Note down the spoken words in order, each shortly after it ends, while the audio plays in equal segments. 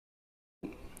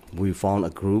we found a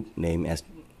group named as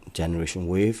Generation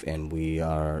Wave, and we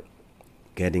are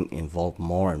getting involved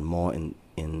more and more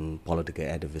in political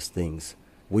activist things.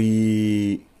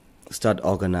 We start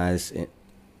organized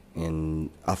in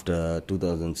after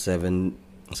 2007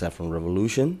 Saffron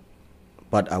Revolution,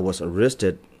 but I was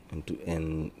arrested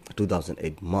in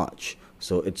 2008 March,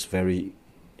 so it's very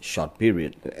short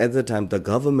period. At the time, the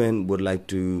government would like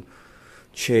to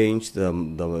change the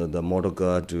motor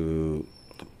car to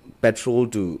petrol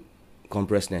to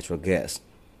compressed natural gas.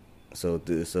 So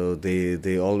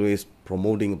they always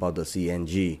promoting about the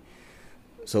CNG.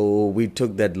 So we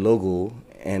took that logo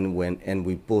and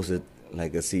we posted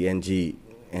like a CNG,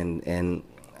 and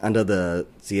under the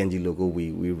CNG logo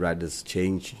we write this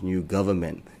change new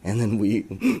government, and then we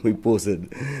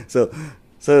posted. So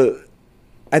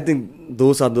I think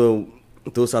those are the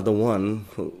one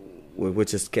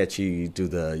which is catchy to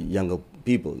the younger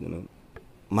people, you know.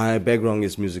 My background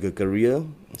is musical career,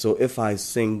 so if I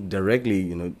sing directly,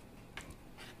 you know,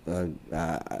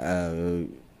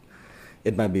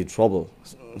 it might be trouble.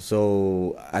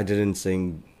 So I didn't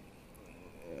sing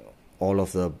all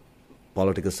of the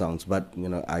political songs, but you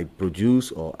know, I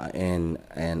produce and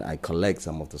I collect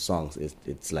some of the songs.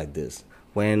 It's like this.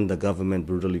 When the government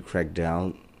brutally cracked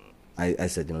down, I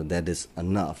said, you know, that is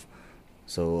enough.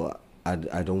 So I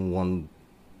don't want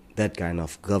that kind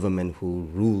of government who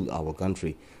rule our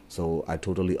country. So I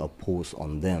totally oppose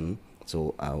on them.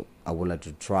 So I would like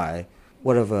to try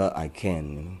whatever I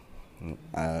can. You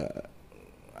know.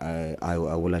 I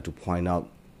would like to point out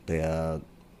their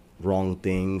wrong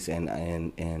things and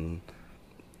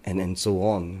so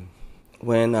on.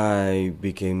 When I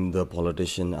became the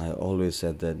politician, I always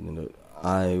said that, you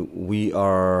know, we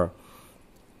are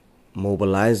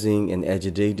mobilizing and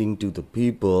agitating to the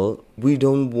people. We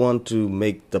don't want to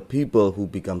make the people who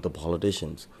become the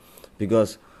politicians,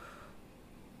 because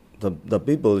the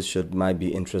people might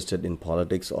be interested in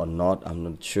politics or not. I'm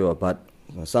not sure, but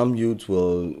some youths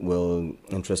will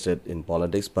interested in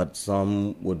politics, but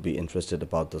some would be interested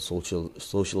about the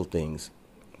social things.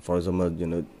 For example, you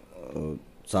know,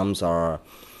 some are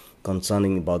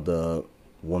concerning about the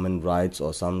women rights,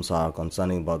 or some are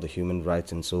concerning about the human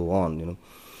rights and so on. You know,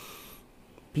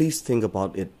 please think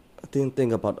about it.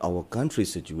 Think about our country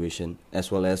situation, as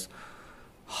well as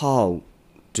how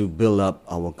to build up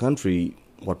our country,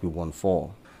 what we want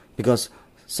for. Because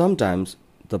sometimes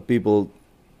the people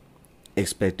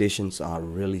expectations are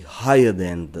really higher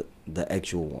than the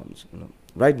actual ones. You know,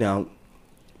 right now,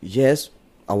 yes,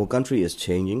 our country is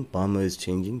changing, Burma is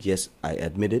changing. Yes, I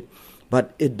admit it,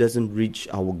 but it doesn't reach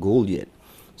our goal yet.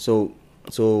 So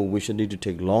we should need to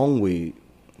take long way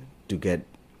to get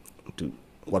to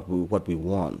what we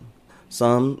want.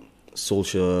 Some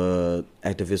social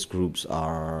activist groups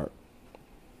are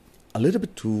a little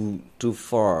bit too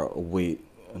far away,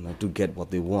 you know, to get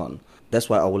what they want. That's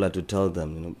why I would like to tell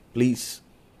them, you know, please,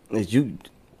 you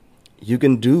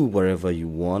can do whatever you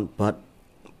want, but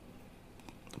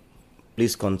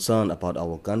please concern about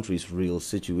our country's real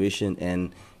situation,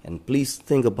 and please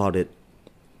think about it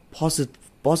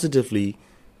positively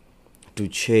to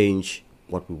change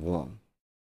what we want.